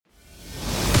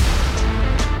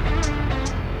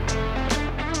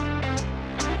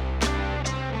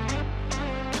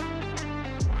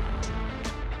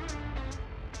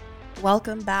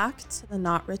Welcome back to the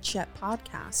Not Rich Yet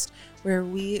podcast, where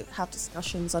we have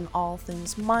discussions on all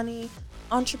things money,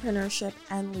 entrepreneurship,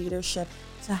 and leadership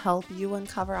to help you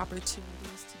uncover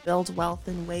opportunities to build wealth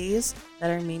in ways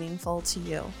that are meaningful to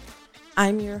you.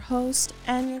 I'm your host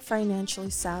and your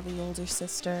financially savvy older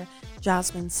sister,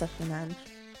 Jasmine Sifmanen.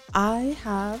 I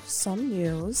have some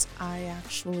news. I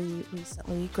actually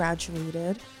recently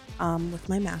graduated with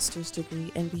my master's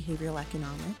degree in behavioral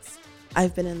economics.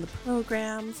 I've been in the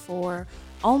program for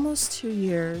almost 2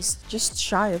 years, just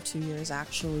shy of 2 years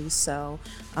actually. So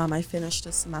I finished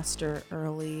a semester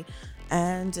early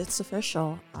and it's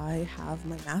official. I have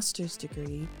my master's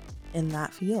degree in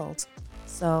that field.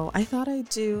 So I thought I'd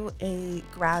do a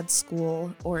grad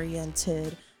school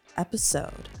oriented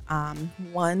episode.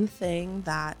 One thing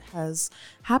that has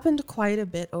happened quite a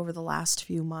bit over the last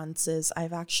few months is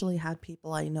I've actually had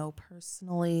people I know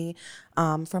personally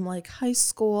from like high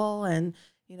school and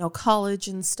college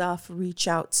and stuff reach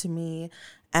out to me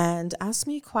and ask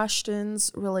me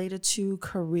questions related to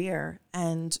career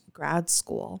and grad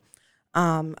school.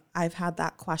 I've had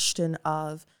that question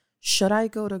of, should I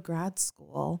go to grad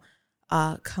school,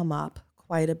 come up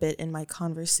quite a bit in my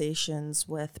conversations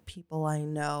with people I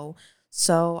know.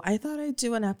 So I thought I'd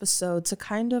do an episode to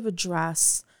kind of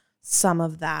address some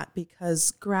of that,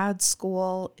 because grad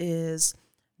school is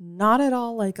not at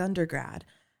all like undergrad.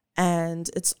 And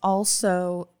it's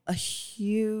also a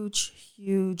huge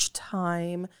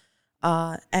time,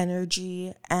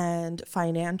 energy, and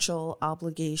financial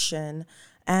obligation.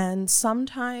 And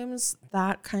sometimes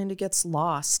that kind of gets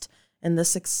lost in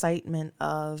this excitement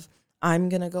of, I'm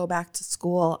going to go back to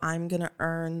school, I'm going to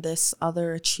earn this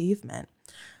other achievement.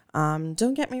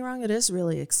 Don't get me wrong, it is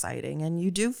really exciting, and you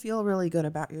do feel really good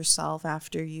about yourself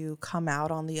after you come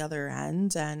out on the other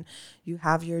end and you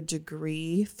have your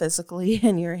degree physically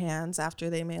in your hands after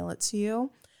they mail it to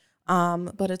you.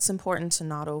 But it's important to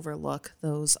not overlook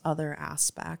those other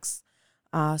aspects.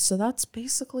 So that's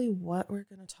basically what we're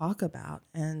going to talk about.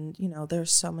 And,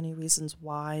 there's so many reasons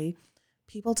why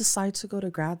people decide to go to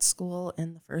grad school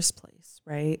in the first place,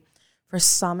 right? For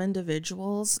some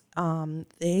individuals,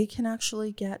 they can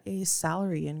actually get a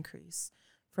salary increase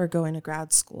for going to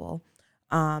grad school.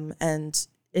 And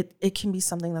it can be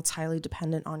something that's highly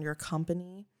dependent on your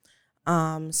company.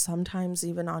 Sometimes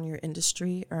even on your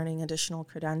industry, earning additional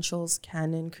credentials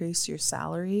can increase your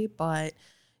salary, but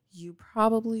you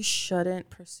probably shouldn't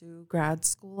pursue grad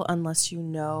school unless you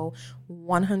know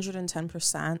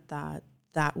 110%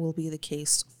 that will be the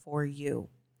case for you.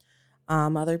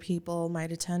 Other people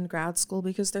might attend grad school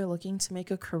because they're looking to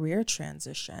make a career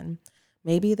transition.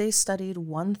 Maybe they studied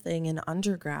one thing in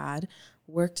undergrad,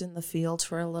 worked in the field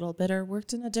for a little bit, or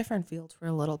worked in a different field for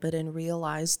a little bit and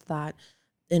realized that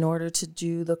in order to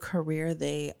do the career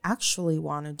they actually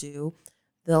want to do,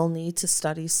 they'll need to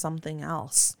study something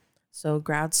else. So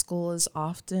grad school is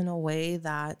often a way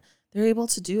that they're able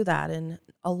to do that. And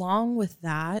along with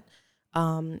that,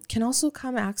 can also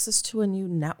come access to a new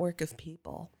network of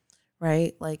people,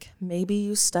 right? Like maybe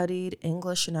you studied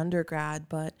English in undergrad,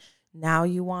 but now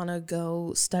you want to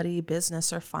go study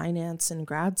business or finance in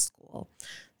grad school.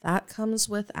 That comes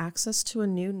with access to a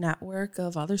new network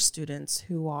of other students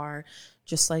who are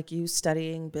just like you,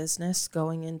 studying business,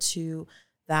 going into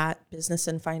that business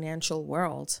and financial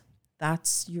world.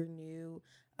 That's your new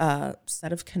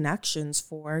set of connections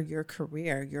for your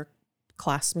career. Your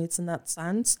classmates in that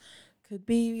sense could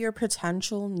be your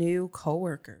potential new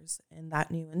coworkers in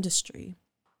that new industry.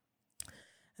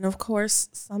 And of course,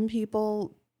 some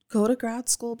people go to grad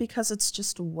school because it's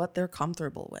just what they're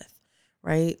comfortable with,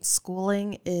 right?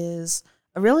 Schooling is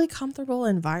a really comfortable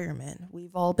environment.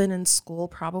 We've all been in school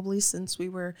probably since we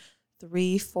were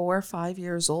 3, 4, 5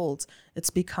 years old. It's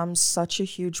become such a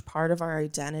huge part of our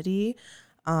identity,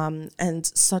 and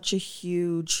such a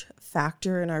huge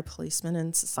factor in our placement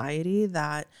in society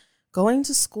that going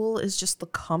to school is just the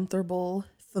comfortable,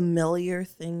 familiar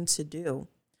thing to do.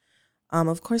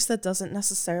 Of course, that doesn't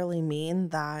necessarily mean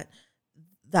that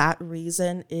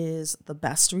reason is the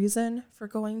best reason for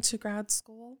going to grad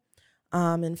school.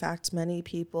 In fact, many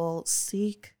people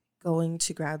seek going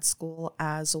to grad school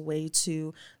as a way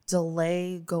to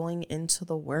delay going into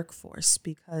the workforce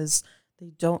because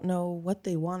they don't know what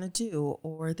they want to do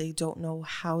or they don't know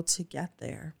how to get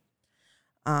there.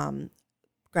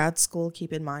 Grad school,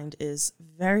 keep in mind, is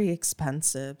very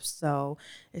expensive, so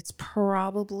it's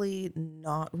probably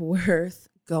not worth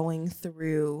going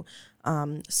through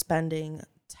spending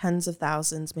tens of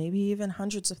thousands, maybe even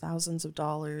hundreds of thousands of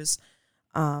dollars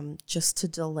just to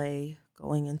delay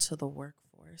going into the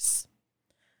workforce.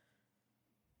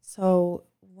 So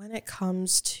when it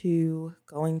comes to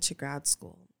going to grad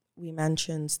school, we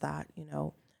mentioned that,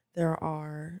 there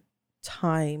are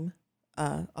time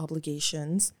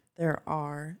obligations, there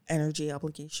are energy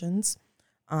obligations,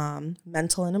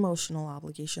 mental and emotional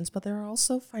obligations, but there are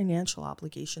also financial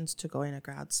obligations to going to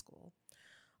grad school.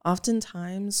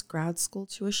 Oftentimes, grad school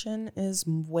tuition is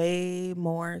way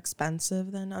more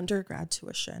expensive than undergrad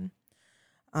tuition.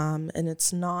 And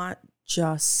it's not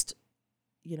just,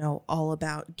 all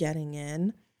about getting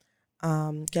in.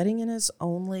 Getting in is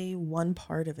only one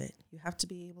part of it. You have to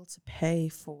be able to pay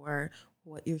for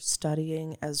what you're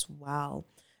studying as well.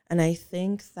 And I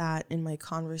think that in my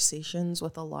conversations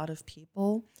with a lot of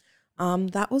people,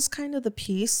 that was kind of the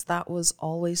piece that was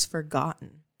always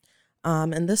forgotten.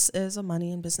 And this is a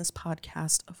money and business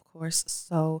podcast, of course,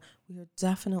 so we are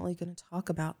definitely going to talk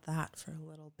about that for a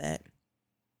little bit.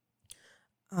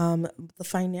 The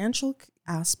financial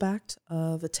aspect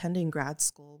of attending grad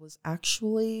school was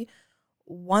actually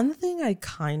one thing I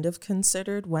kind of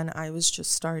considered when I was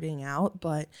just starting out,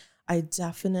 but I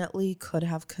definitely could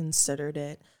have considered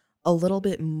it a little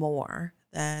bit more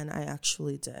than I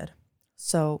actually did.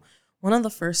 So one of the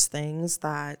first things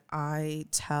that I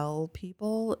tell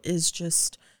people is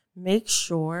just make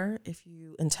sure, if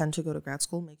you intend to go to grad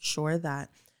school, make sure that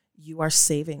you are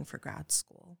saving for grad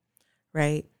school,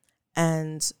 right?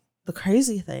 And the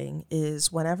crazy thing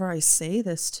is, whenever I say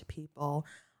this to people,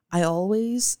 I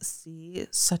always see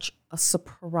such a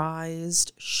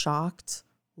surprised, shocked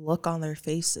look on their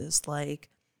faces, like,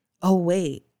 oh,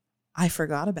 wait, I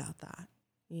forgot about that.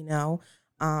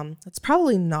 It's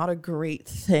probably not a great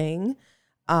thing.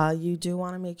 You do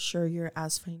want to make sure you're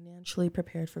as financially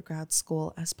prepared for grad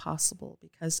school as possible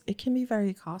because it can be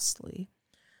very costly.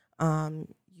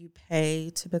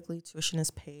 Typically tuition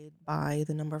is paid by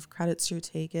the number of credits you're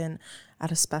taking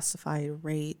at a specified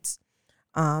rate.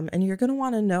 And you're going to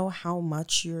want to know how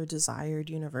much your desired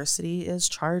university is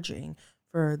charging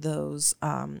for those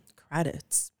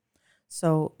credits.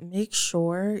 So make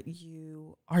sure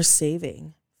you are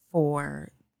saving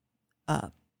for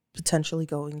potentially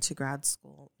going to grad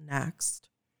school next.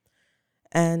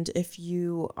 And if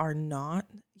you are not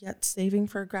yet saving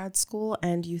for grad school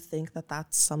and you think that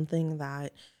that's something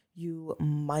that you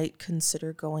might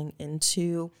consider going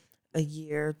into a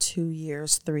year, 2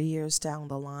 years, 3 years down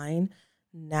the line,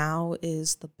 now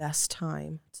is the best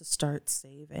time to start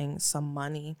saving some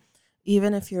money.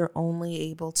 Even if you're only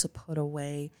able to put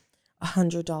away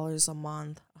 $100 a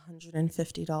month,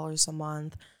 $150 a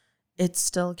month, it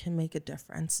still can make a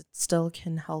difference. It still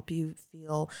can help you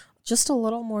feel just a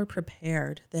little more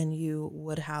prepared than you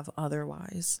would have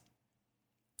otherwise.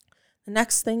 The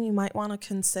next thing you might want to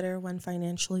consider when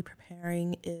financially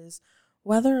preparing is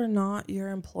whether or not your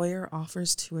employer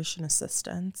offers tuition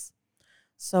assistance.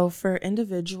 So for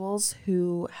individuals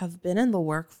who have been in the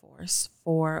workforce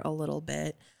for a little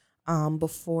bit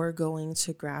before going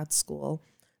to grad school,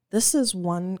 this is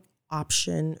one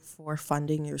option for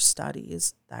funding your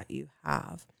studies that you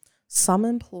have. Some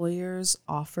employers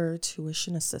offer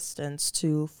tuition assistance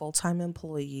to full-time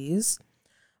employees.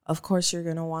 Of course, you're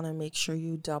going to want to make sure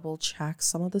you double check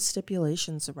some of the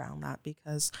stipulations around that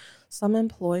because some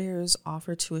employers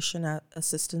offer tuition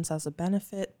assistance as a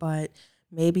benefit, but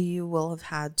maybe you will have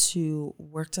had to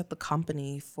work at the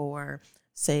company for,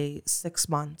 say, 6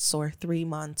 months or 3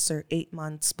 months or 8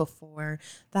 months before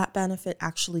that benefit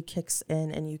actually kicks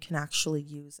in and you can actually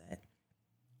use it.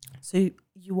 So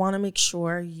you want to make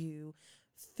sure you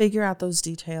figure out those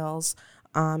details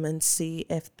and see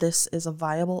if this is a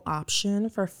viable option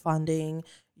for funding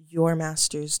your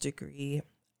master's degree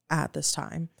at this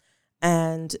time.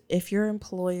 And if your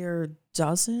employer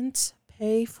doesn't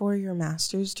pay for your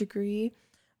master's degree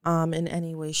in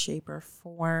any way, shape, or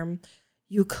form,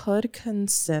 you could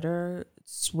consider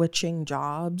switching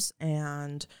jobs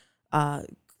and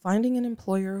finding an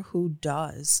employer who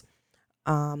does.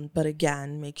 But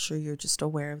again, make sure you're just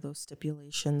aware of those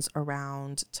stipulations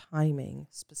around timing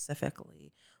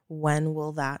specifically. When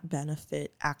will that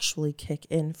benefit actually kick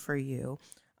in for you?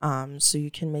 So you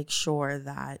can make sure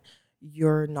that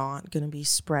you're not going to be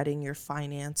spreading your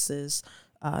finances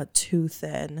too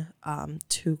thin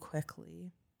too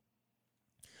quickly.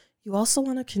 You also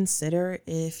want to consider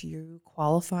if you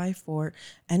qualify for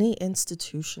any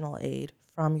institutional aid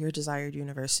from your desired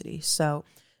university. So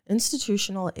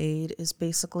institutional aid is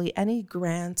basically any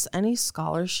grants, any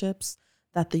scholarships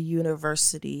that the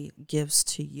university gives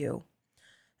to you.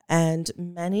 And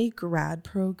many grad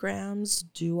programs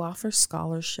do offer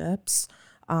scholarships.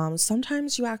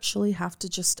 Sometimes you actually have to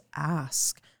just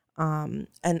ask. And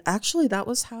actually, that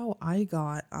was how I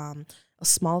got a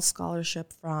small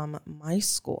scholarship from my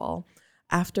school.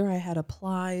 After I had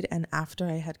applied and after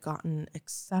I had gotten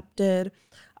accepted,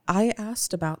 I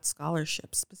asked about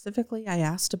scholarships. Specifically, I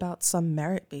asked about some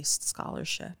merit-based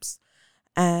scholarships.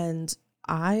 And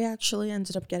I actually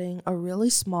ended up getting a really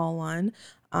small one.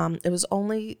 It was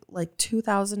only like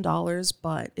 $2,000,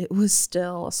 but it was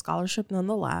still a scholarship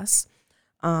nonetheless.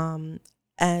 Um,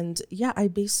 and yeah, I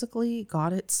basically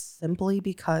got it simply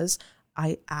because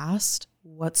I asked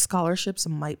what scholarships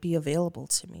might be available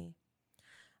to me.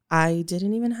 I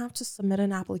didn't even have to submit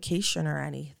an application or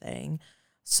anything.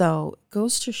 So it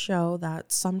goes to show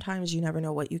that sometimes you never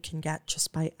know what you can get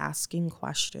just by asking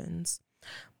questions.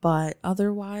 But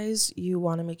otherwise, you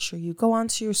want to make sure you go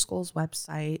onto your school's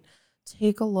website,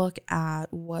 take a look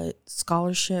at what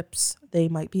scholarships they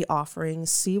might be offering,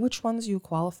 see which ones you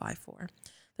qualify for.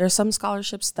 There are some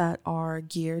scholarships that are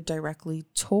geared directly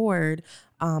toward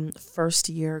first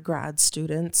year grad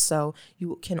students. So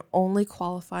you can only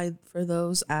qualify for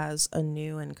those as a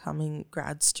new and coming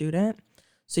grad student.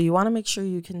 So you want to make sure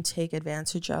you can take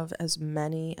advantage of as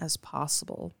many as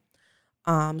possible.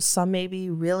 Some may be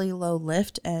really low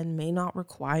lift and may not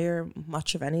require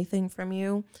much of anything from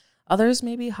you. Others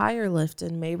may be higher lift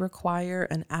and may require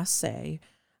an essay.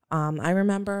 I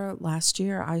remember last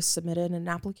year I submitted an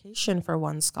application for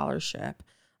one scholarship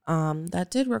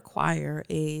that did require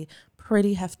a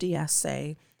pretty hefty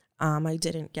essay. I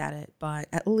didn't get it, but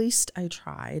at least I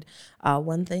tried.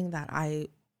 One thing that I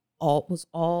was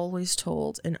always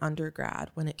told in undergrad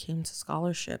when it came to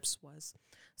scholarships was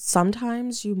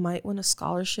sometimes you might win a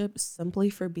scholarship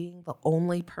simply for being the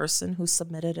only person who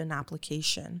submitted an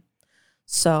application.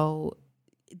 So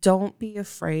don't be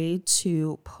afraid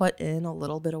to put in a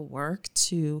little bit of work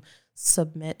to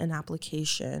submit an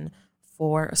application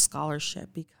for a scholarship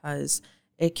because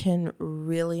it can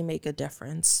really make a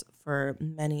difference for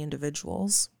many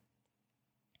individuals.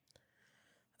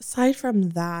 Aside from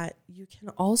that, you can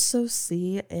also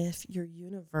see if your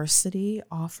university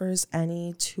offers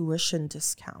any tuition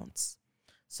discounts.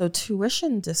 So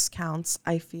tuition discounts,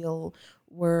 I feel,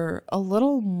 were a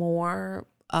little more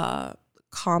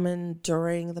common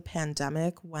during the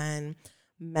pandemic when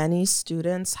many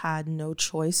students had no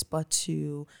choice but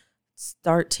to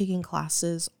start taking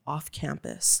classes off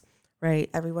campus, right?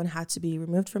 Everyone had to be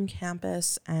removed from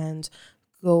campus and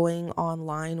going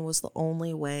online was the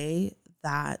only way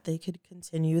that they could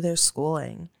continue their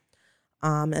schooling.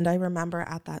 And I remember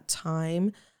at that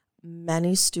time,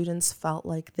 many students felt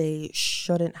like they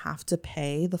shouldn't have to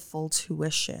pay the full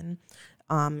tuition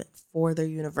for their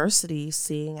university,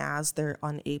 seeing as they're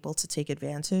unable to take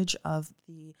advantage of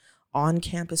the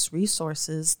on-campus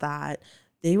resources that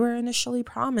they were initially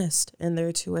promised in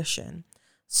their tuition.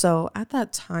 So at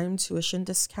that time, tuition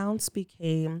discounts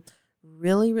became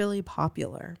really, really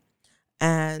popular.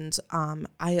 And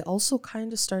I also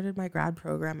kind of started my grad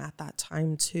program at that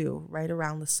time too, right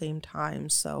around the same time.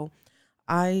 So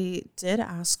I did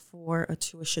ask for a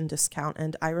tuition discount,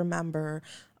 and I remember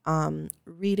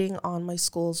reading on my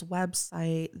school's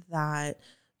website that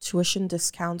tuition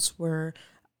discounts were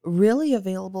really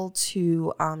available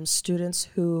to students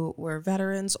who were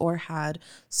veterans or had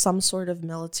some sort of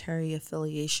military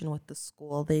affiliation with the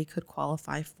school. They could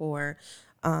qualify for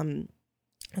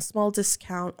a small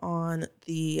discount on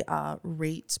the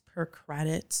rate per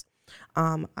credit.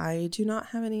 I do not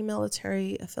have any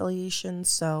military affiliation,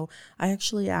 so I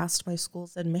actually asked my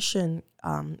school's admission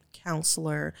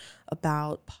counselor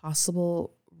about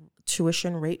possible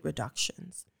tuition rate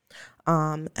reductions.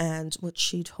 And what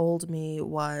she told me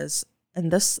was,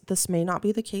 and this may not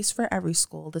be the case for every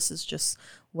school, this is just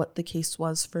what the case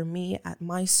was for me at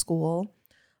my school.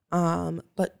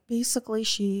 But basically,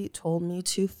 she told me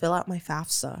to fill out my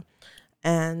FAFSA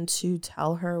and to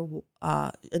tell her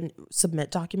and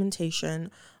submit documentation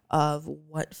of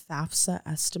what FAFSA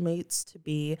estimates to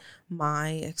be my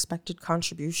expected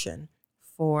contribution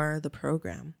for the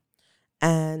program.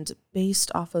 And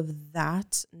based off of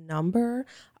that number,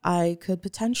 I could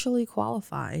potentially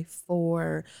qualify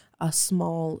for a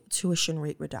small tuition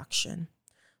rate reduction.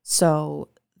 So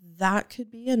that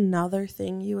could be another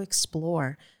thing you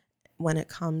explore when it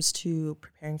comes to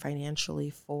preparing financially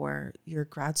for your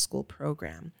grad school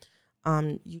program.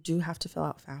 You do have to fill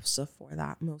out FAFSA for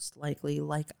that, most likely,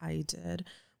 like I did,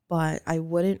 but I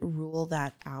wouldn't rule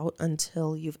that out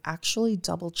until you've actually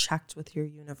double checked with your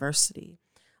university.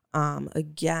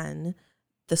 Again,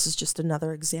 this is just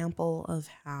another example of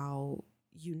how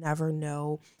you never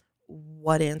know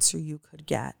what answer you could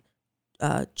get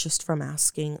just from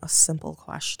asking a simple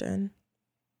question.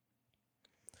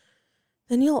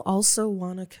 Then you'll also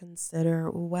want to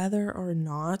consider whether or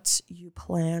not you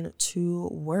plan to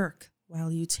work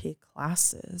while you take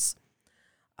classes.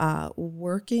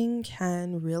 Working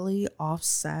can really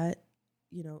offset,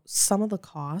 some of the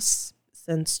costs,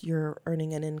 since you're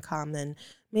earning an income and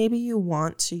maybe you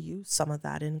want to use some of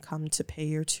that income to pay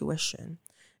your tuition.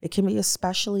 It can be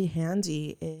especially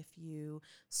handy if you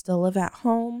still live at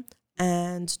home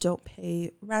and don't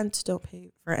pay rent, don't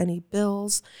pay for any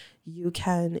bills. You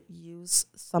can use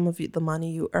some of the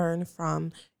money you earn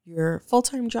from your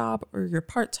full-time job or your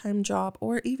part-time job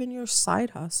or even your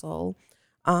side hustle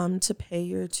to pay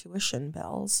your tuition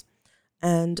bills.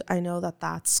 And I know that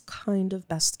that's kind of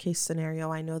best case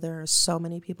scenario. I know there are so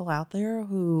many people out there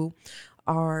who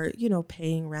are,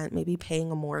 paying rent, maybe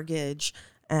paying a mortgage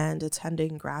and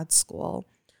attending grad school.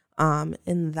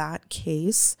 In that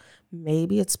case,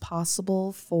 maybe it's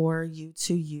possible for you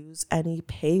to use any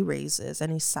pay raises,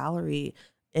 any salary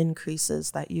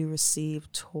increases that you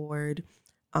receive toward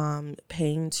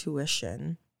paying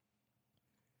tuition.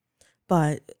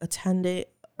 But attending,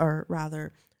 or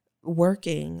rather,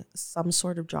 working some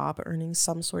sort of job, earning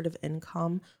some sort of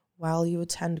income while you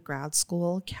attend grad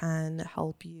school can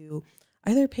help you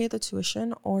either pay the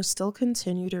tuition or still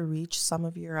continue to reach some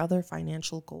of your other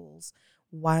financial goals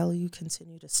while you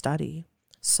continue to study.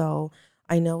 So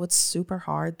I know it's super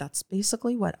hard. That's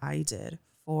basically what I did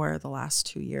for the last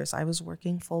 2 years. I was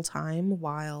working full time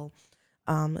while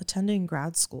attending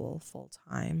grad school full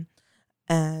time.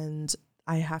 And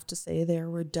I have to say, there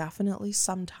were definitely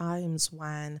some times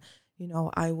when,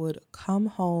 I would come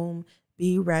home,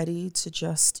 be ready to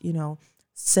just,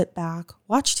 sit back,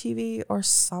 watch TV or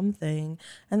something.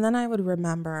 And then I would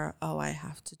remember, oh, I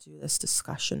have to do this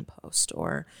discussion post,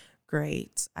 or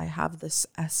great, I have this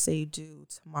essay due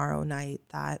tomorrow night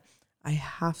that I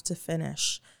have to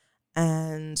finish.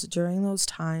 And during those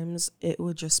times, it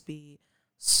would just be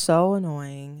so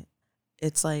annoying.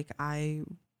 It's like I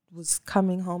was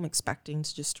coming home expecting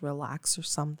to just relax or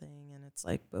something, and it's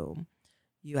like, boom,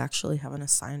 you actually have an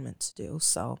assignment to do.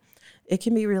 So it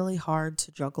can be really hard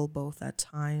to juggle both at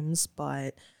times,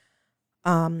 but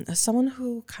as someone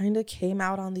who kind of came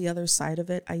out on the other side of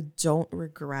it, I don't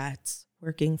regret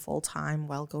working full-time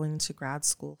while going to grad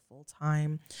school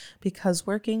full-time, because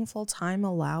working full-time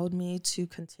allowed me to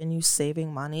continue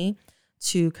saving money,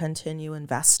 to continue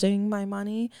investing my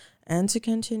money, and to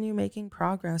continue making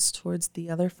progress towards the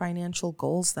other financial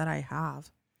goals that I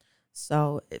have.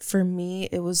 So for me,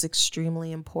 it was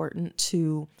extremely important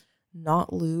to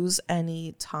not lose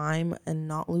any time and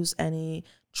not lose any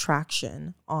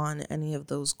traction on any of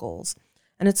those goals.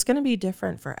 And it's going to be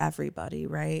different for everybody,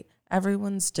 right?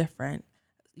 Everyone's different.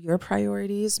 Your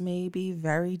priorities may be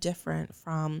very different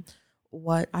from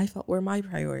what I felt were my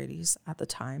priorities at the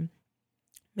time.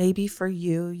 Maybe for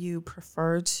you, you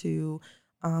prefer to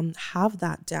have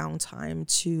that downtime,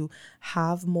 to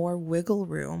have more wiggle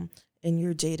room in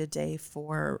your day-to-day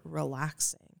for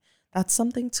relaxing. That's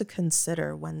something to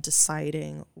consider when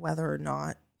deciding whether or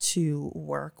not to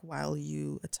work while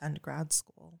you attend grad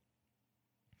school.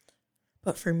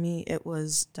 But for me, it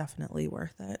was definitely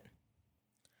worth it.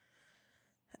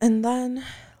 And then,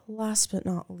 last but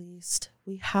not least,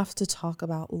 we have to talk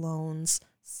about loans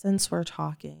since we're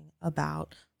talking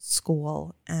about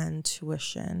school and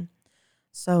tuition.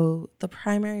 So the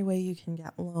primary way you can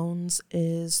get loans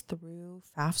is through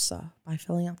FAFSA, by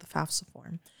filling out the FAFSA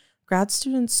form. Grad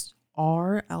students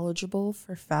are eligible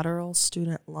for federal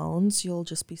student loans. You'll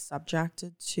just be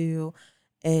subjected to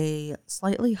a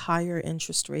slightly higher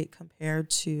interest rate compared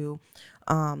to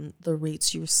the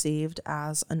rates you received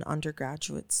as an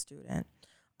undergraduate student.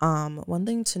 One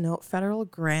thing to note, federal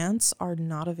grants are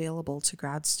not available to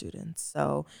grad students.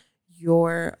 So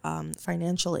your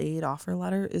financial aid offer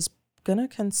letter is going to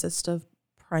consist of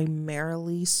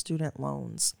primarily student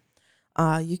loans.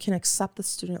 You can accept the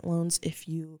student loans if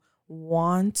you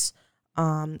want,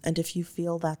 and if you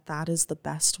feel that that is the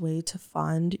best way to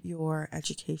fund your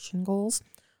education goals,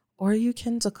 or you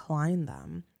can decline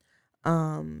them.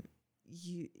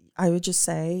 I would just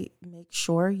say, make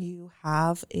sure you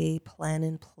have a plan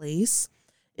in place.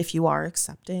 If you are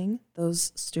accepting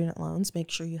those student loans,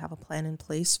 make sure you have a plan in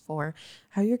place for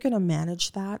how you're going to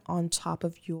manage that on top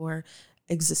of your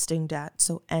existing debt.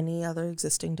 So any other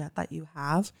existing debt that you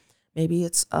have, maybe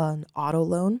it's an auto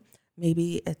loan,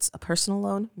 maybe it's a personal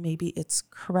loan, maybe it's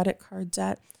credit card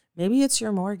debt, maybe it's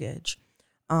your mortgage.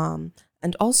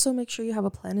 And also make sure you have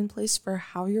a plan in place for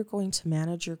how you're going to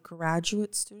manage your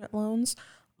graduate student loans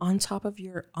on top of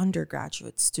your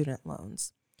undergraduate student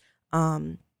loans.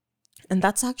 And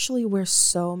that's actually where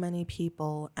so many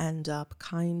people end up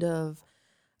kind of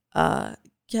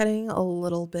getting a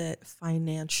little bit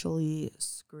financially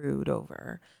screwed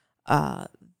over.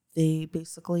 They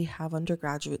basically have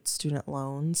undergraduate student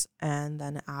loans and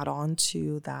then add on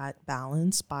to that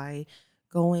balance by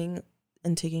going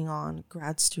and taking on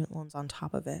grad student loans on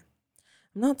top of it.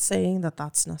 I'm not saying that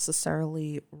that's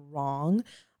necessarily wrong.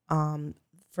 Um,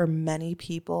 for many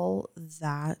people,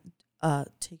 that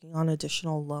taking on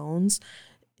additional loans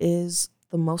is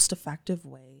the most effective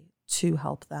way to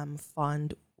help them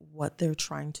fund what they're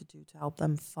trying to do, to help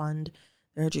them fund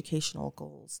their educational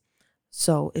goals.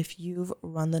 So if you've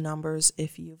run the numbers,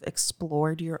 if you've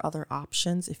explored your other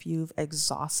options, if you've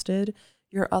exhausted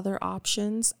your other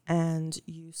options and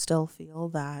you still feel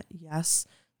that, yes,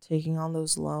 taking on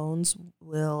those loans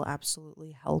will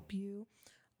absolutely help you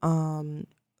um,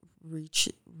 reach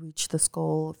this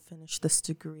goal, finish this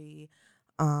degree,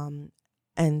 um,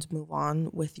 and move on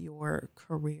with your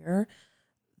career,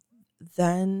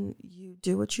 then you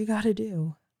do what you got to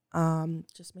do.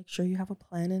 Just make sure you have a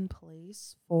plan in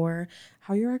place for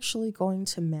how you're actually going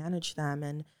to manage them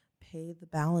and pay the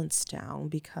balance down,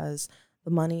 because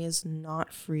the money is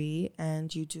not free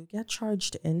and you do get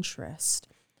charged interest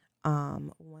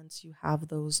once you have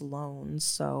those loans.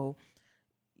 So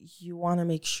you want to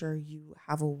make sure you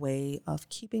have a way of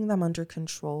keeping them under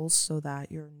control so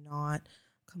that you're not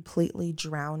completely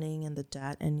drowning in the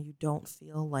debt and you don't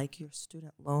feel like your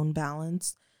student loan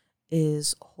balance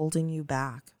is holding you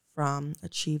back from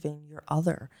achieving your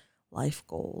other life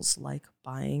goals, like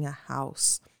buying a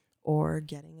house or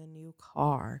getting a new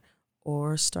car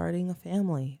or starting a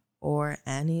family or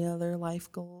any other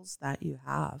life goals that you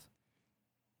have.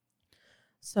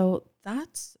 So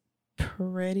that's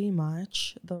pretty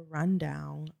much the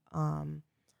rundown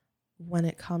when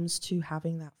it comes to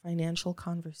having that financial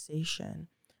conversation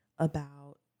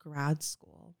about grad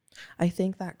school. I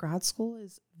think that grad school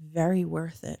is very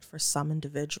worth it for some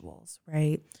individuals,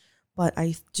 right? But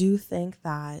I do think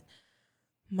that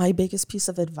my biggest piece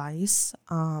of advice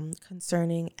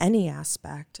concerning any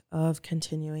aspect of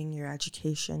continuing your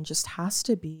education just has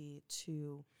to be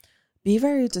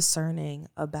very discerning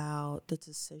about the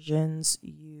decisions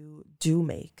you do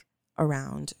make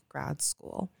around grad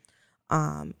school.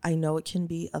 I know it can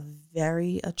be a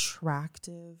very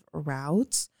attractive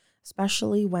route,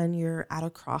 especially when you're at a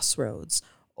crossroads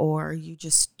or you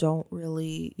just don't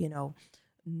really,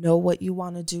 know what you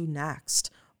want to do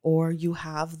next, or you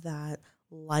have that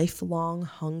lifelong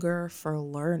hunger for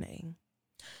learning.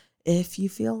 If you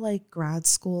feel like grad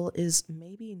school is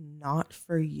maybe not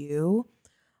for you,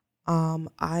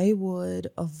 I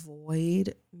would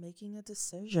avoid making a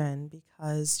decision,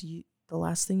 because the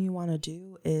last thing you want to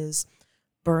do is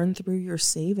burn through your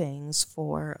savings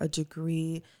for a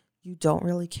degree you don't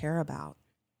really care about,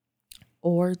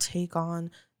 or take on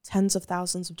tens of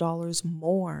thousands of dollars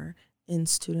more in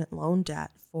student loan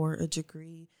debt for a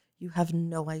degree you have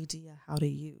no idea how to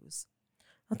use.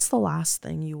 That's the last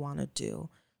thing you want to do.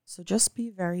 So just be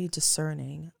very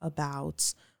discerning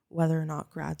about whether or not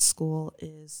grad school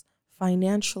is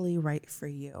financially right for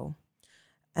you.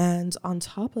 And on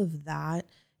top of that,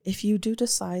 if you do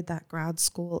decide that grad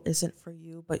school isn't for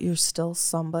you, but you're still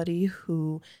somebody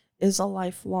who is a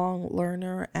lifelong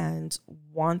learner and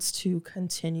wants to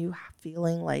continue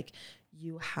feeling like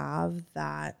you have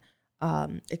that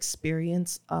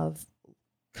experience of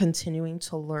continuing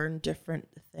to learn different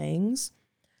things,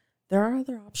 there are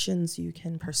other options you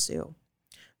can pursue.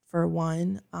 For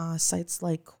one, sites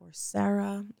like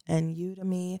Coursera and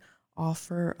Udemy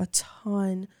offer a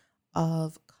ton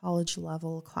of college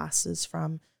level classes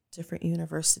from different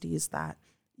universities that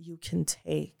you can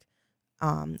take.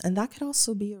 And that could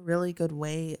also be a really good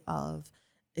way of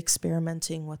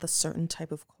experimenting with a certain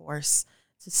type of course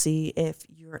to see if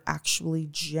you're actually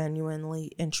genuinely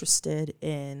interested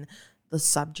in the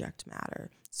subject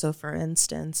matter. So, for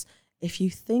instance, if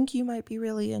you think you might be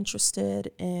really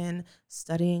interested in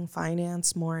studying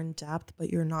finance more in depth, but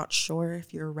you're not sure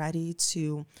if you're ready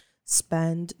to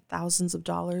spend thousands of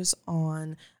dollars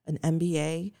on an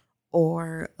MBA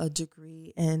or a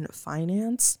degree in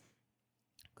finance,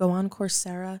 go on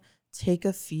Coursera, take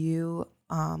a few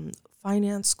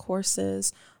finance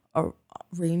courses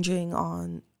ranging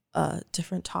on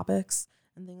different topics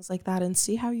and things like that, and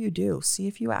see how you do. See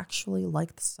if you actually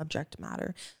like the subject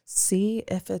matter. See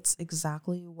if it's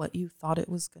exactly what you thought it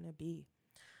was going to be.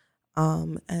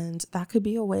 And that could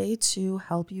be a way to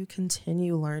help you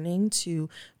continue learning, to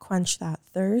quench that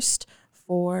thirst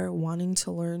for wanting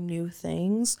to learn new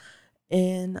things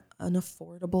in an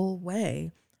affordable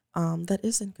way that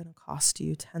isn't going to cost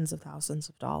you tens of thousands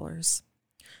of dollars.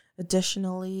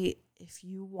 Additionally, if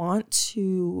your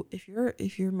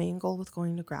main goal with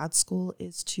going to grad school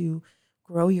is to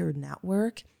grow your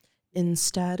network,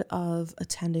 instead of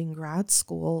attending grad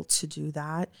school to do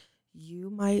that, you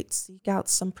might seek out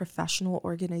some professional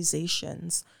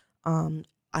organizations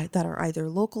that are either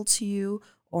local to you,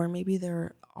 or maybe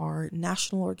there are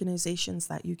national organizations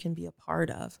that you can be a part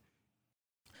of.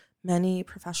 Many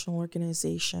professional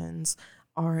organizations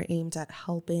are aimed at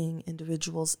helping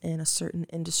individuals in a certain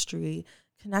industry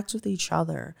connect with each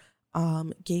other,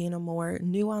 gain a more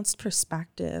nuanced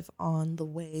perspective on the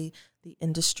way the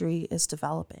industry is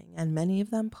developing. And many of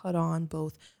them put on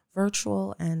both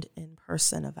virtual and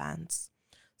in-person events.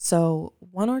 So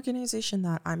one organization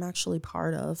that I'm actually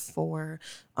part of for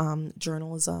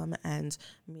journalism and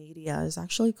media is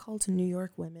actually called New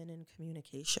York Women in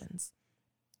Communications.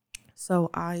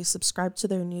 So I subscribe to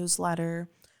their newsletter.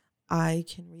 I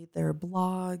can read their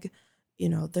blog.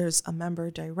 There's a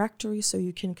member directory so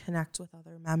you can connect with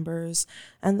other members.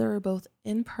 And there are both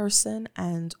in-person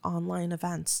and online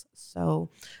events. So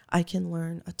I can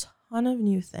learn a ton of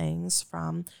new things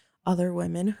from other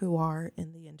women who are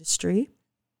in the industry.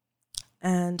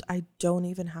 And I don't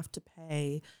even have to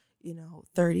pay, $30,000,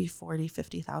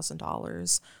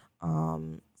 $40,000,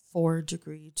 $50,000 for a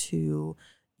degree to,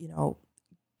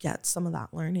 get some of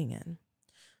that learning in.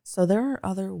 So there are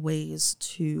other ways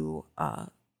to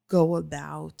go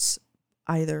about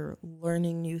either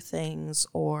learning new things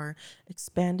or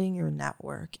expanding your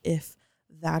network if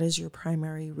that is your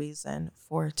primary reason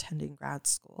for attending grad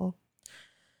school.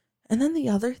 And then the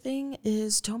other thing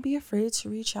is, don't be afraid to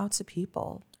reach out to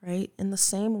people, right? In the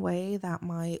same way that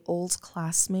my old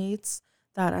classmates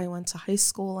that I went to high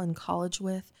school and college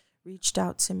with reached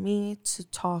out to me to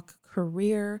talk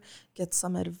career, get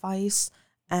some advice,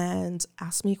 and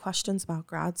ask me questions about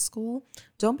grad school,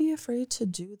 don't be afraid to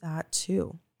do that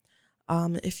too.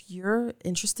 If you're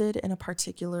interested in a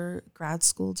particular grad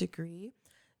school degree,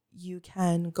 you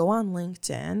can go on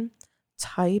LinkedIn,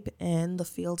 type in the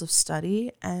field of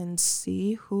study, and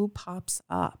see who pops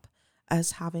up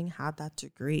as having had that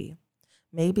degree.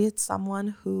 Maybe it's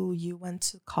someone who you went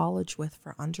to college with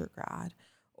for undergrad,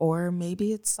 or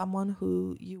maybe it's someone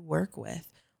who you work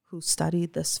with who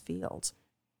studied this field,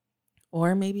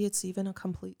 or maybe it's even a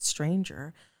complete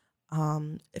stranger.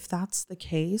 If that's the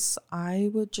case, I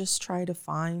would just try to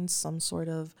find some sort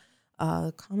of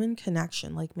common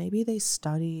connection. Like maybe they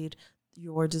studied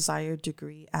your desired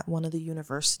degree at one of the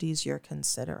universities you're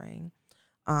considering.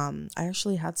 I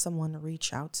actually had someone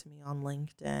reach out to me on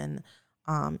LinkedIn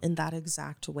in that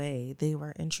exact way. They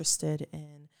were interested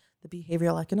in the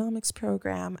behavioral economics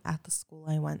program at the school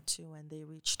I went to, and they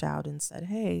reached out and said,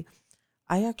 hey,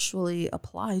 I actually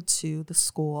applied to the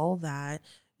school that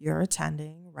you're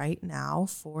attending right now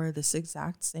for this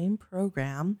exact same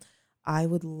program. I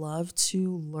would love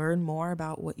to learn more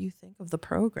about what you think of the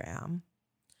program.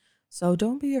 So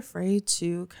don't be afraid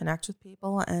to connect with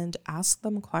people and ask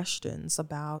them questions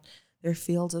about their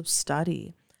field of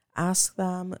study. Ask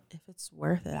them if it's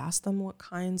worth it. Ask them what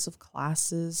kinds of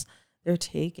classes they're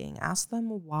taking. Ask them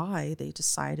why they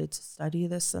decided to study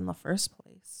this in the first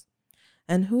place.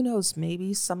 And who knows,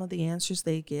 maybe some of the answers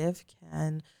they give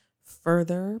can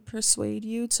further persuade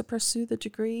you to pursue the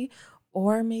degree,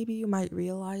 or maybe you might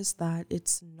realize that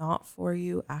it's not for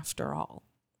you after all.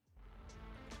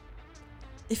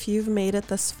 If you've made it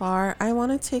this far, I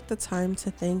want to take the time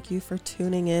to thank you for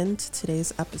tuning in to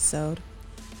today's episode.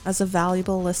 As a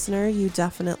valuable listener, you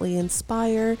definitely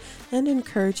inspire and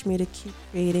encourage me to keep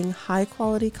creating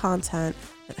high-quality content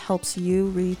that helps you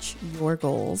reach your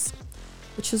goals,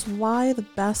 which is why the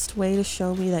best way to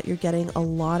show me that you're getting a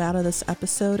lot out of this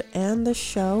episode and this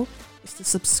show is to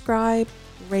subscribe,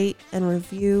 rate, and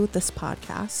review this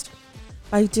podcast.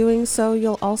 By doing so,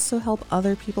 you'll also help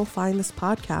other people find this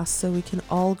podcast so we can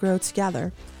all grow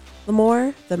together. The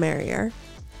more, the merrier.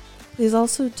 Please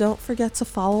also don't forget to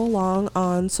follow along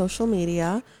on social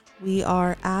media. We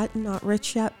are at Not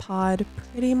Rich Yet Pod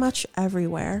pretty much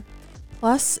everywhere.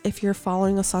 Plus, if you're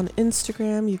following us on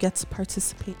Instagram, you get to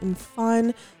participate in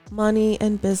fun, money,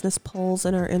 and business polls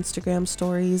in our Instagram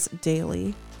stories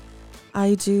daily.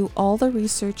 I do all the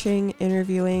researching,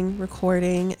 interviewing,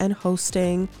 recording, and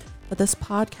hosting, but this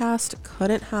podcast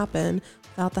couldn't happen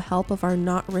without the help of our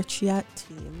Not Rich Yet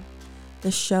team.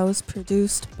 This show is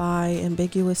produced by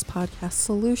Ambiguous Podcast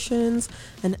Solutions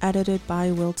and edited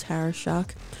by Will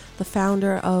Tarashuk, the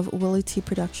founder of Willie T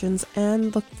Productions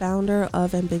and the founder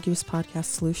of Ambiguous Podcast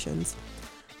Solutions.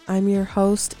 I'm your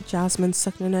host, Jasmine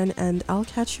Suknanen, and I'll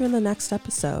catch you in the next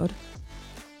episode.